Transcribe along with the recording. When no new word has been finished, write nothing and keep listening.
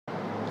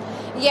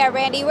Yeah,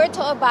 Randy, we're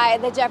told by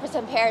the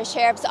Jefferson Parish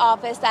Sheriff's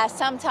Office that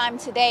sometime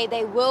today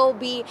they will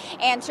be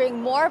answering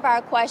more of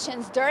our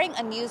questions during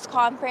a news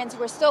conference.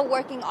 We're still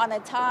working on a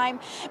time,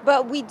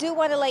 but we do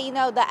want to let you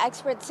know the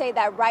experts say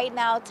that right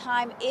now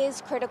time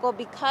is critical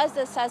because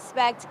the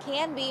suspect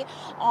can be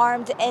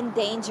armed and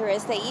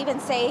dangerous. They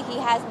even say he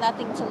has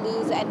nothing to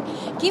lose,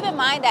 and keep in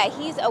mind that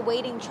he's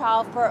awaiting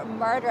trial for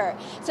murder.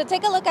 So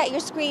take a look at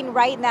your screen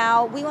right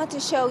now. We want to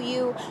show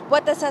you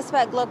what the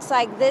suspect looks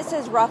like. This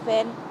is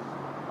Ruffin.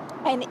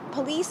 And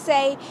police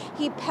say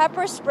he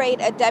pepper sprayed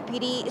a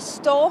deputy,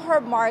 stole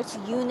her marked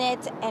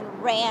unit,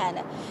 and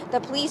ran. The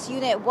police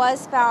unit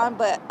was found,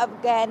 but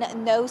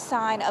again, no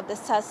sign of the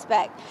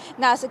suspect.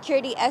 Now,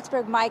 security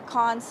expert Mike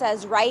Kahn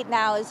says right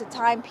now is a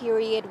time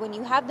period when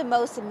you have the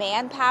most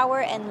manpower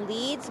and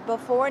leads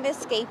before an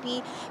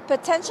escapee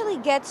potentially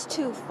gets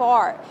too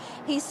far.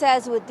 He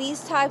says with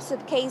these types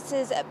of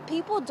cases,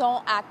 people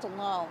don't act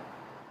alone.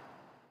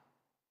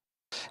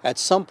 At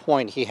some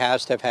point, he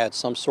has to have had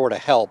some sort of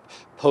help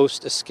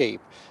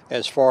post-escape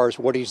as far as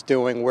what he's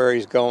doing, where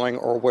he's going,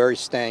 or where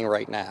he's staying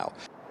right now.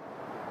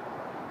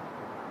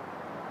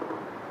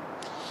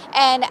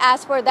 And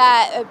as for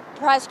that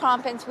press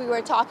conference we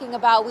were talking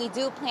about, we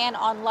do plan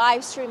on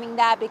live streaming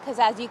that because,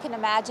 as you can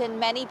imagine,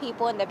 many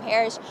people in the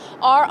parish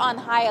are on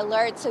high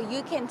alert. So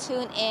you can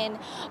tune in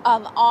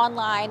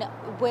online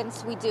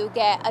once we do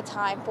get a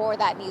time for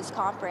that news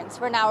conference.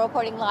 We're now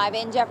reporting live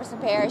in Jefferson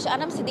Parish.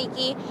 Anam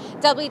Siddiqui,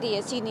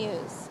 WDSU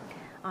News.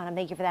 Anam,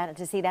 thank you for that. And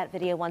to see that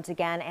video once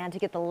again and to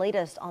get the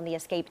latest on the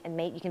escaped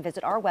inmate, you can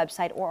visit our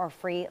website or our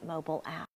free mobile app.